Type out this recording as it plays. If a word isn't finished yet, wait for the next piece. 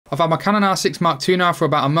I've had my Canon R6 Mark II now for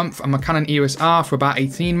about a month and my Canon EOS R for about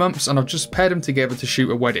 18 months, and I've just paired them together to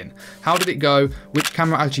shoot a wedding. How did it go? Which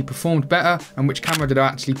camera actually performed better and which camera did I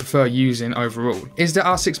actually prefer using overall? Is the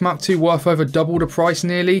R6 Mark II worth over double the price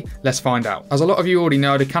nearly? Let's find out. As a lot of you already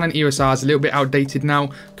know, the Canon EOS R is a little bit outdated now,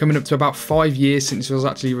 coming up to about 5 years since it was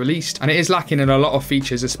actually released, and it is lacking in a lot of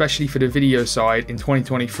features, especially for the video side in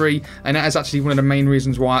 2023, and that is actually one of the main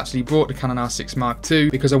reasons why I actually brought the Canon R6 Mark II,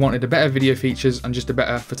 because I wanted the better video features and just a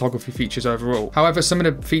better photography features overall. However, some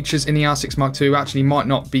of the features in the R6 Mark II actually might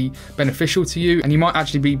not be beneficial to you, and you might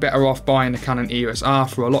actually be better off buying the Canon EOS R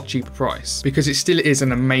for a lot cheaper price, because it still is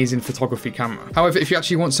an amazing photography camera. However, if you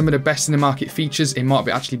actually want some of the best in the market features, it might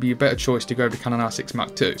actually be a better choice to go with the Canon R6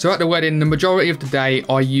 Mark II. So at the wedding, the majority of the day,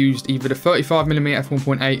 I used either the 35mm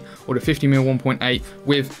f1.8 or the 50mm 1.8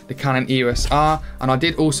 with the Canon EOS R, and I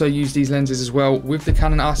did also use these lenses as well with the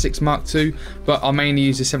Canon R6 Mark II, but I mainly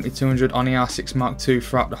used the 7200 on the R6 Mark II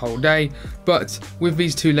throughout the whole day. But with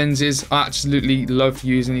these two lenses, I absolutely loved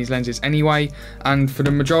using these lenses anyway, and for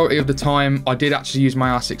the majority of the time I did actually use my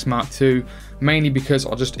R6 Mark II, mainly because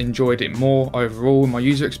I just enjoyed it more overall in my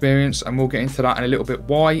user experience, and we'll get into that in a little bit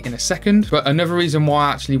why in a second. But another reason why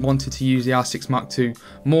I actually wanted to use the R6 Mark II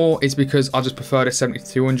more is because I just prefer the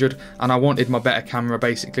 7200 and I wanted my better camera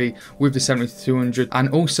basically with the 7200, and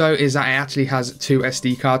also is that it actually has 2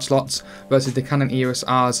 SD card slots versus the Canon EOS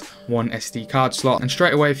R's 1 SD card slot. And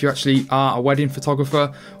straight away, if you actually are a wedding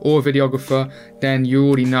photographer or a videographer, then you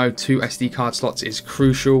already know 2 SD card slots is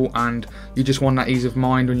crucial, and you just want that ease of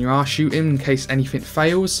mind when you are shooting in case anything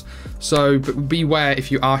fails. So but beware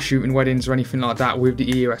if you are shooting weddings or anything like that with the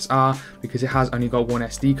EOS R, because it has only got 1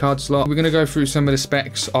 SD card slot. We're going to go through some of the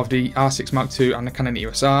specs of the R6 Mark II and the Canon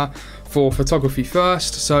EOS R. For photography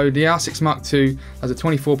first, so the R6 Mark II has a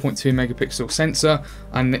 24.2 megapixel sensor,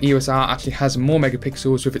 and the EOS R actually has more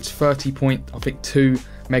megapixels with its 30.2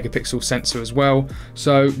 megapixel sensor as well.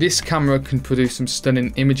 So this camera can produce some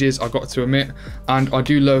stunning images, I've got to admit, and I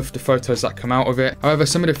do love the photos that come out of it. However,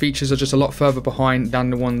 some of the features are just a lot further behind than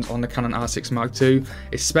the ones on the Canon R6 Mark II,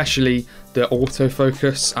 especially the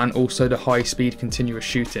autofocus and also the high speed continuous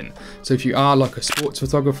shooting. So if you are like a sports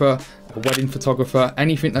photographer, a wedding photographer,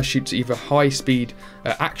 anything that shoots either high speed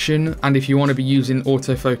action, and if you want to be using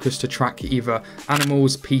autofocus to track either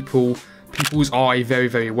animals, people's eye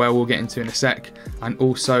very well, we'll get into in a sec, and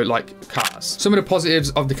also like cars. Some of the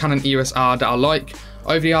positives of the Canon EOS R that I like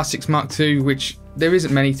over the R6 Mark II, which there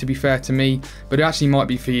isn't many to be fair to me, but it actually might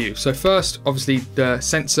be for you. So first, obviously the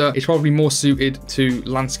sensor is probably more suited to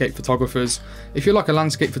landscape photographers. If you're like a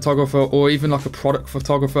landscape photographer or even like a product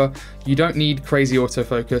photographer, you don't need crazy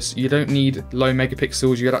autofocus, you don't need low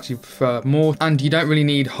megapixels, you'd actually prefer more, and you don't really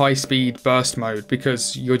need high speed burst mode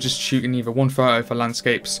because you're just shooting either one photo for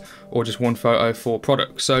landscapes or just one photo for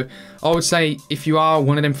products. So I would say if you are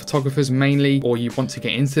one of them photographers mainly, or you want to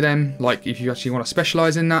get into them, like if you actually want to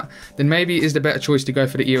specialize in that, then maybe it is the better choice to go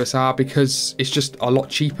for the EOS R, because it's just a lot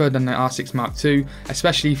cheaper than the R6 Mark II,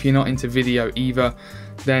 especially if you're not into video either.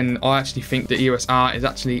 Then I actually think the EOS R is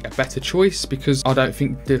actually a better choice, because I don't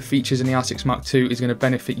think the features in the R6 Mark II is going to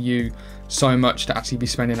benefit you so much to actually be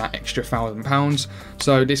spending that extra £1,000.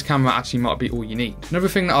 So this camera actually might be all you need. Another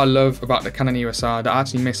thing that I love about the Canon EOS R that I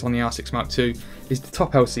actually miss on the R6 Mark II is the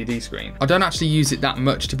top LCD screen. I don't actually use it that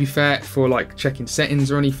much, to be fair, for like checking settings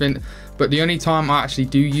or anything, but the only time I actually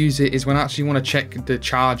do use it is when I actually want to check the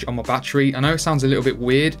charge on my battery. I know it sounds a little bit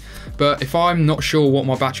weird, but if I'm not sure what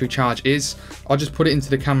my battery charge is, I'll just put it into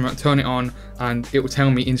the camera, turn it on, and it will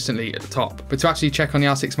tell me instantly at the top. But to actually check on the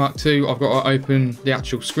R6 Mark II, I've got to open the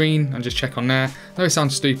actual screen and just check on there. I know it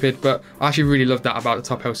sounds stupid, but I actually really love that about the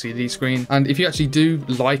top LCD screen. And if you actually do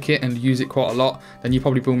like it and use it quite a lot, then you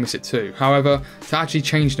probably will miss it too. However, to actually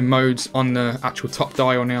change the modes on the actual top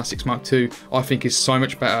dial on the R6 Mark II, I think is so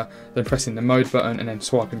much better than pressing the mode button and then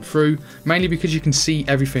swiping through, mainly because you can see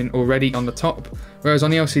everything already on the top, whereas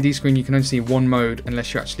on the LCD screen you can only see one mode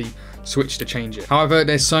unless you actually switch to change it. However,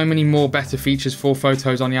 there's so many more better features for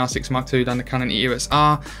photos on the R6 Mark II than the Canon EOS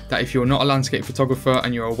R, that if you're not a landscape photographer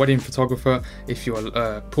and you're a wedding photographer, if you're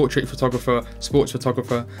a portrait photographer, sports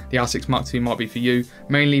photographer, the R6 Mark II might be for you,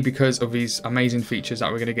 mainly because of these amazing features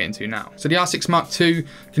that we're going to get into now. So the R6 Mark II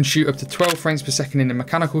can shoot up to 12 frames per second in the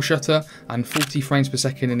mechanical shutter and 40 frames per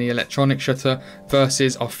second in the electronic shutter,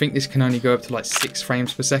 versus I think this can only go up to like 6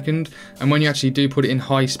 frames per second. And when you actually do put it in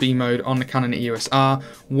high speed mode on the Canon EOS R,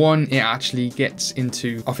 one, it actually gets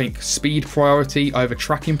into, I think, speed priority over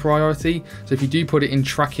tracking priority. So if you do put it in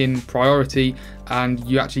tracking priority and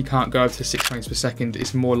you actually can't go up to 6 frames per second,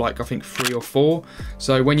 it's more like, I think, 3 or 4.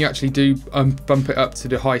 So when you actually do bump it up to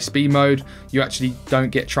the high speed mode, you actually don't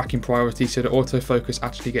get tracking priority, so the autofocus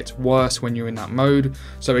actually gets worse when you're in that mode.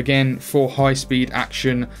 So again, for high speed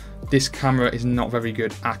action, this camera is not very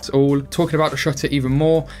good at all. Talking about the shutter even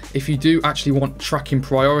more, if you do actually want tracking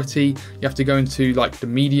priority, you have to go into like the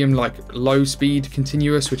medium, like low speed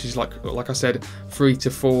continuous, which is like I said, 3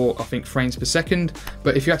 to 4, I think, frames per second.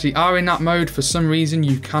 But if you actually are in that mode, for some reason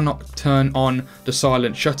you cannot turn on the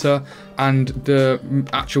silent shutter, and the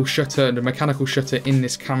actual shutter, the mechanical shutter in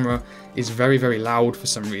this camera is very, very loud for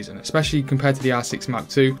some reason, especially compared to the R6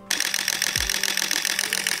 Mark II.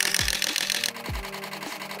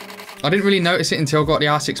 I didn't really notice it until I got the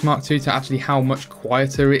R6 Mark II to actually how much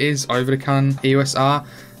quieter it is over the Canon EOS R.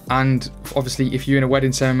 And obviously if you're in a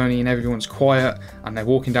wedding ceremony and everyone's quiet and they're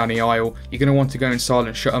walking down the aisle, you're going to want to go in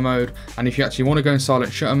silent shutter mode. And if you actually want to go in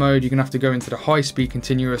silent shutter mode, you're going to have to go into the high speed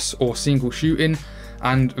continuous or single shooting.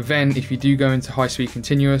 And then if you do go into high speed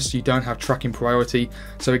continuous, you don't have tracking priority.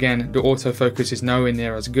 So again, the autofocus is nowhere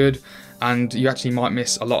near as good, and you actually might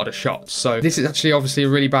miss a lot of the shots. So this is actually obviously a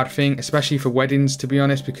really bad thing, especially for weddings, to be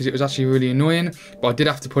honest, because it was actually really annoying. But I did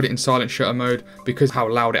have to put it in silent shutter mode because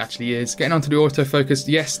how loud it actually is. Getting onto the autofocus,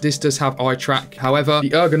 yes, this does have eye track. However, the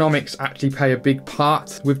ergonomics actually play a big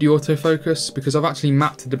part with the autofocus, because I've actually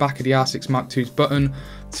mapped the back of the R6 Mark II's button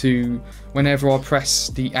to whenever I press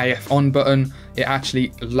the AF on button, it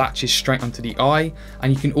actually latches straight onto the eye.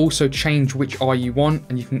 And you can also change which eye you want,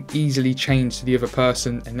 and you can easily change to the other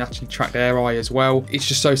person and actually track their eye as well. It's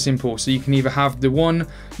just so simple. So you can either have the one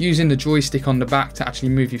using the joystick on the back to actually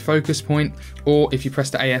move your focus point, or if you press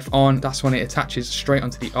the AF on, that's when it attaches straight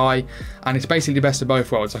onto the eye. And it's basically the best of both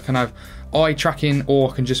worlds. I can have eye tracking, or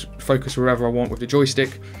I can just focus wherever I want with the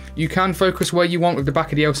joystick. You can focus where you want with the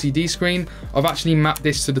back of the LCD screen. I've actually mapped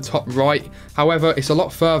this to the top right. However, it's a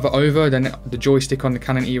lot further over than the joystick on the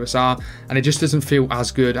Canon EOS R, and it just doesn't feel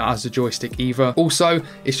as good as the joystick either. Also,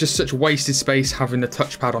 it's just such wasted space having the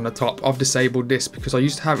touchpad on the top. I've disabled this because I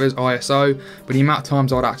used to have it as ISO, but the amount of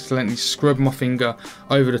times I'd accidentally scrub my finger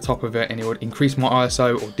over the top of it and it would increase my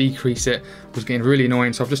ISO or decrease it was getting really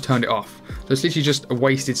annoying, so I've just turned it off. So it's literally just a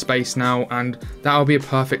wasted space now, and that'll be a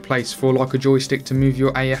perfect place for like a joystick to move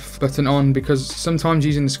your AF button on, because sometimes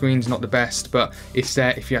using the screen is not the best, but it's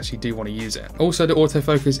there if you actually do want to use it. Also, the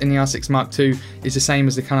autofocus in the R6 Mark II is the same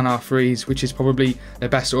as the Canon R3s, which is probably the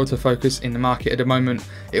best autofocus in the market at the moment.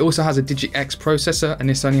 It also has a Digic X processor, and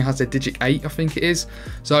this only has a Digic 8, I think it is.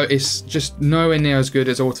 So it's just nowhere near as good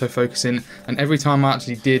as autofocusing, and every time I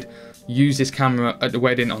actually did use this camera at the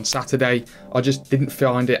wedding on Saturday, I just didn't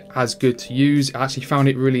find it as good to use. I actually found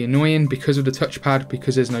it really annoying because of the touchpad,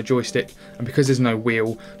 because there's no joystick, and because there's no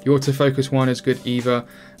wheel. The autofocus weren't as good either,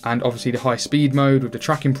 and obviously the high speed mode with the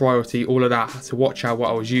tracking priority, all of that, I had to watch out what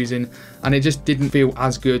I was using, and it just didn't feel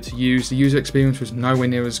as good to use. The user experience was nowhere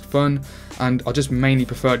near as fun, and I just mainly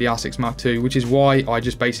prefer the R6 Mark II, which is why I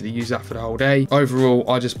just basically use that for the whole day. Overall,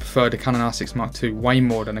 I just prefer the Canon R6 Mark II way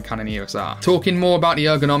more than the Canon EOS R. Talking more about the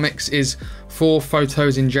ergonomics, is for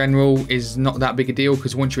photos in general is not that big a deal,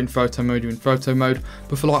 because once you're in photo mode, you're in photo mode.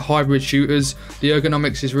 But for like hybrid shooters, the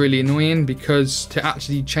ergonomics is really annoying, because to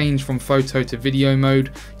actually change from photo to video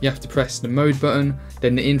mode, you have to press the mode button,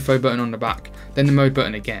 then the info button on the back, then the mode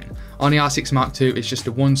button again. On the R6 Mark II, it's just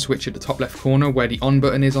the one switch at the top left corner where the on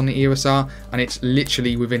button is on the EOS R, and it's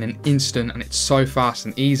literally within an instant, and it's so fast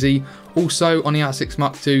and easy. Also, on the R6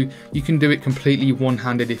 Mark II, you can do it completely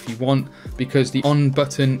one-handed if you want, because the on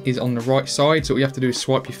button is on the right side, so all you have to do is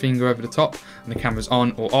swipe your finger over the top and the camera's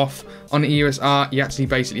on or off. On the EOS R, you actually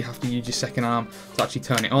basically have to use your second arm to actually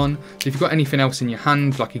turn it on. So if you've got anything else in your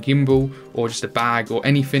hand, like a gimbal or just a bag or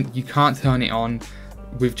anything, you can't turn it on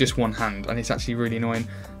with just one hand, and it's actually really annoying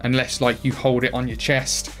unless like you hold it on your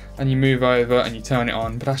chest and you move over and you turn it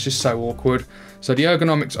on, but that's just so awkward. So the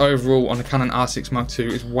ergonomics overall on the Canon R6 Mark II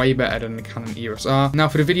is way better than the Canon EOS R. Now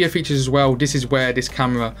for the video features as well, this is where this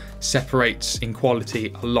camera separates in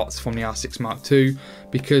quality a lot from the R6 Mark II,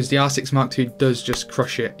 because the R6 Mark II does just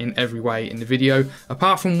crush it in every way in the video,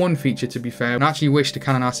 apart from one feature, to be fair. I actually wish the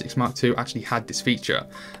Canon R6 Mark II actually had this feature,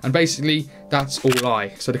 and basically that's all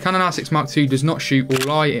eye. So the Canon R6 Mark II does not shoot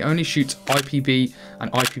all eye, it only shoots IPB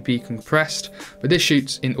and IPB compressed, but this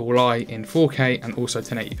shoots in all eye in 4K and also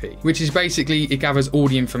 1080p, which is basically, it gathers all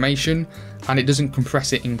the information and it doesn't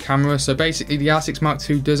compress it in camera. So basically the R6 Mark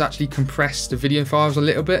II does actually compress the video files a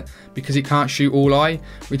little bit because it can't shoot all eye,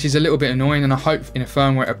 which is a little bit annoying, and I hope in a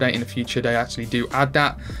firmware update in the future, they actually do add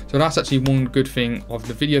that. So that's actually one good thing of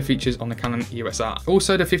the video features on the Canon EOS R.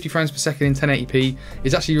 Also, the 50 frames per second in 1080p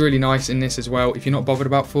is actually really nice in this as well, if you're not bothered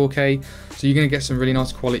about 4K. So you're going to get some really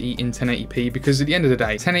nice quality in 1080p, because at the end of the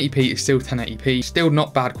day, 1080p is still 1080p, still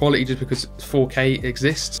not bad quality just because 4K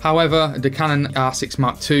exists. However, the Canon R6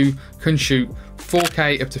 Mark II can shoot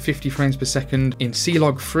 4K up to 50 frames per second in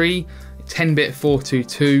C-Log 3, 10-bit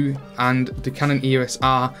 422, and the Canon EOS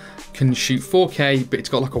R can shoot 4K, but it's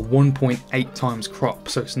got like a 1.8 times crop,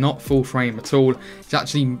 so it's not full frame at all. It's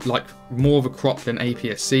actually like more of a crop than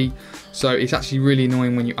APS-C, so it's actually really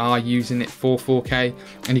annoying when you are using it for 4K,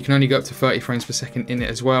 and you can only go up to 30 frames per second in it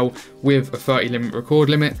as well, with a 30 limit record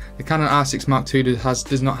limit. The Canon R6 Mark II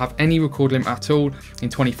does not have any record limit at all in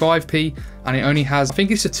 25p, and it only has, I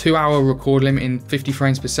think it's a 2-hour record limit in 50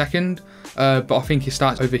 frames per second, but I think it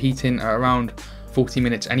starts overheating at around 40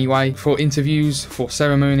 minutes anyway. For interviews, for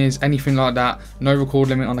ceremonies, anything like that, no record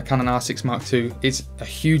limit on the Canon R6 Mark II is a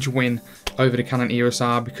huge win over the Canon EOS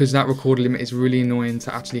R, because that record limit is really annoying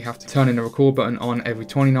to actually have to turn in the record button on every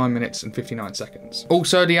 29 minutes and 59 seconds.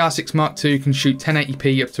 Also, the R6 Mark II can shoot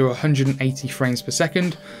 1080p up to 180 frames per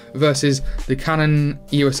second, versus the Canon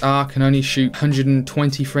EOS R can only shoot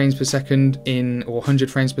 120 frames per second or 100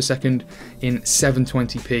 frames per second in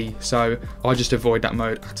 720p. So I just avoid that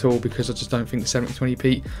mode at all, because I just don't think the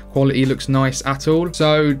 720p quality looks nice at all.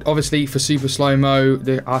 So obviously for super slow-mo,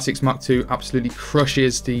 the R6 Mark II absolutely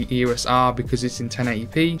crushes the EOS R because it's in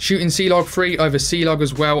 1080p. Shooting C-Log 3 over C-Log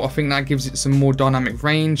as well, I think that gives it some more dynamic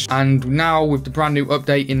range. And now with the brand new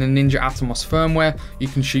update in the Ninja Atomos firmware, you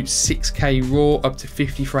can shoot 6K RAW up to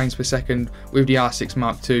 50 frames per second with the R6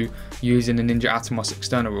 Mark II using the Ninja Atomos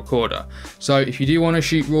external recorder. So if you do want to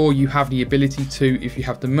shoot RAW, you have the ability to, if you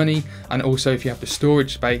have the money, and also if you have the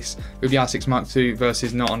storage space with the R6 Mark II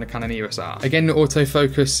versus not on the Canon EOS R. Again, the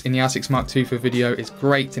autofocus in the R6 Mark II for video is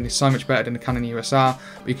great, and it's so much better than the Canon EOS R,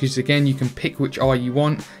 because again, you can pick which eye you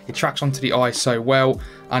want. It tracks onto the eye so well,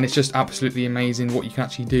 and it's just absolutely amazing what you can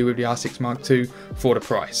actually do with the R6 Mark II for the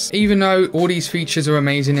price. Even though all these features are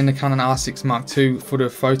amazing in the Canon R6 Mark II for the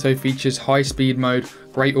photo features, high speed mode,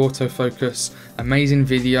 great autofocus, amazing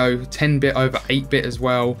video, 10-bit over 8-bit as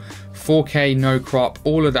well, 4K no crop,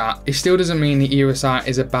 all of that, it still doesn't mean the EOS R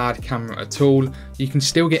is a bad camera at all. You can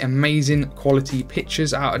still get amazing quality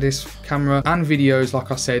pictures out of this camera and videos,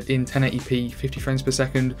 like I said, in 1080p 50 frames per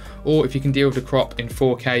second, or if you can deal with the crop, in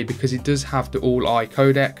 4K, because it does have the all-eye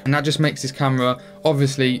codec, and that just makes this camera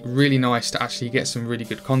obviously really nice to actually get some really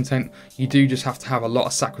good content. You do just have to have a lot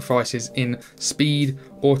of sacrifices in speed,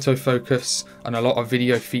 autofocus, and a lot of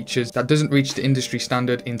video features that doesn't reach the industry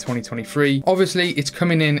standard in 2023. Obviously, it's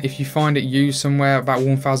coming in, if you find it used somewhere, about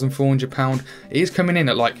 £1,400. It is coming in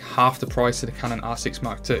at like half the price of the Canon R6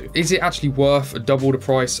 Mark II. Is it actually worth double the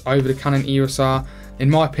price over the Canon EOS R? In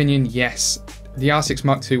my opinion, yes. The R6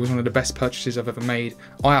 Mark II was one of the best purchases I've ever made.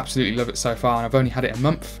 I absolutely love it so far, and I've only had it a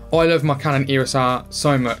month. I love my Canon EOS R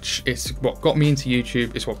so much. It's what got me into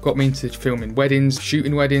YouTube. It's what got me into filming weddings,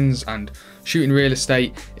 and shooting real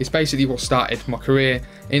estate. It's basically what started my career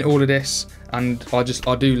in all of this, and I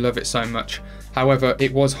do love it so much. However,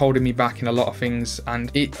 it was holding me back in a lot of things, and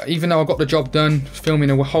even though I got the job done filming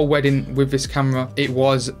a whole wedding with this camera, it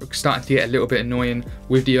was starting to get a little bit annoying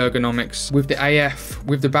with the ergonomics, with the AF,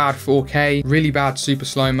 with the bad 4K, really bad super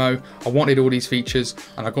slow-mo. I wanted all these features,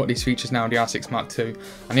 and I got these features now in the R6 Mark II.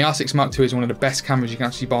 And the R6 Mark II is one of the best cameras you can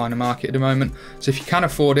actually buy on the market at the moment. So if you can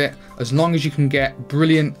afford it, as long as you can get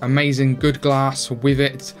brilliant, amazing, good glass with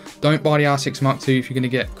it, don't buy the R6 Mark II if you're going to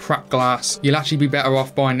get crap glass. You'll actually be better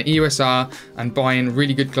off buying the EOS R and buying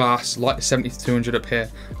really good glass, like the 70-200 up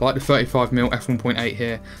here, like the 35mm f1.8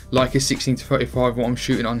 here, like a 16-35 what I'm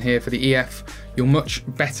shooting on here for the EF. You're much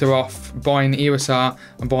better off buying the EOS R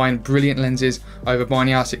and buying brilliant lenses over buying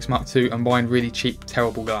the R6 Mark II and buying really cheap,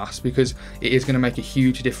 terrible glass, because it is going to make a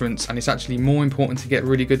huge difference, and it's actually more important to get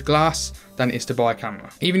really good glass than it is to buy a camera.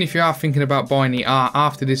 Even if you are thinking about buying the R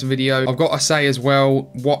after this video, I've got to say as well,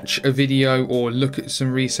 watch a video or look at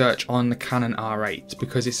some research on the Canon R8,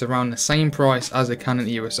 because it's around the same price as the Canon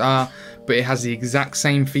EOS R, but it has the exact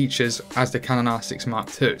same features as the Canon R6 Mark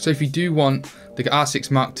II. So if you do want the R6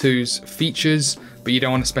 Mark II's features, but you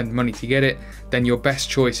don't want to spend money to get it, then your best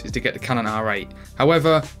choice is to get the Canon R8.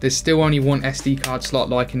 However, there's still only one SD card slot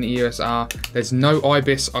like in the EOS R. There's no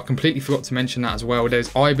IBIS. I completely forgot to mention that as well. There's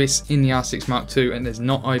IBIS in the R6 Mark II and there's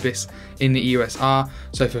not IBIS in the EOS R.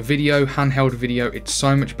 So for video, handheld video, it's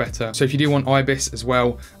so much better. So if you do want IBIS as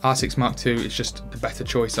well, R6 Mark II is just the better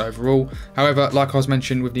choice overall. However, like I was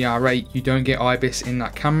mentioning with the R8, you don't get IBIS in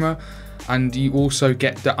that camera. and you also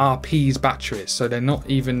get the RP's batteries, so they're not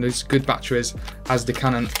even as good batteries as the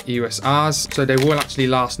Canon EOS Rs, so they will actually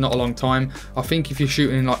last not a long time. I think if you're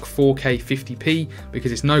shooting in like 4K 50p,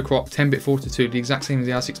 because it's no crop, 10-bit 4:2, the exact same as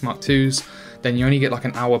the R6 Mark IIs, then you only get like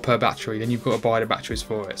an hour per battery, then you've got to buy the batteries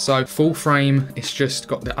for it. So full frame, it's just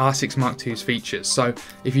got the R6 Mark II's features. So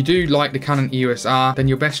if you do like the Canon EOS R, then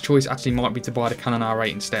your best choice actually might be to buy the Canon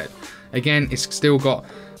R8 instead. Again, it's still got,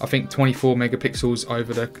 I think, 24 megapixels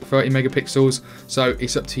over the 30 megapixels, so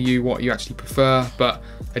it's up to you what you actually prefer. But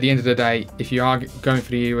at the end of the day, if you are going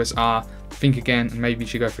for the EOS R, think again, and maybe you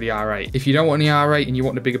should go for the R8. If you don't want the R8 and you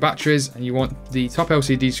want the bigger batteries and you want the top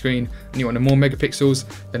LCD screen and you want the more megapixels,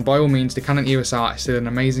 then by all means the Canon EOS R is still an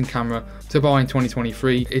amazing camera to buy in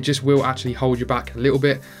 2023. It just will actually hold you back a little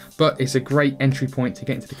bit, but it's a great entry point to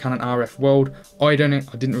get into the Canon RF world. I done it,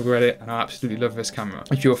 I didn't regret it, and I absolutely love this camera.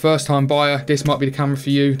 If you're a first time buyer, this might be the camera for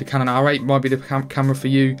you. The Canon R8 might be the camera for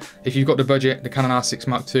you. If you've got the budget, the Canon R6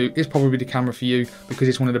 Mark II is probably the camera for you, because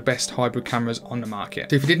it's one of the best hybrid cameras on the market.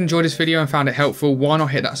 So if you did enjoy this video and found it helpful, why not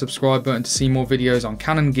hit that subscribe button to see more videos on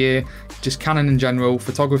Canon gear, just Canon in general,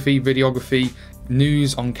 photography, videography,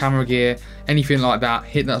 news on camera gear, anything like that.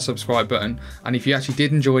 Hit that subscribe button. And if you actually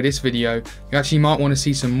did enjoy this video, you actually might want to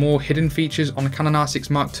see some more hidden features on the Canon R6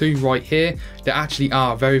 Mark II right here that actually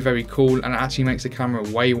are very, very cool, and it actually makes the camera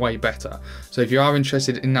way better. So if you are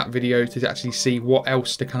interested in that video to actually see what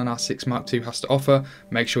else the Canon R6 Mark II has to offer,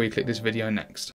 make sure you click this video next.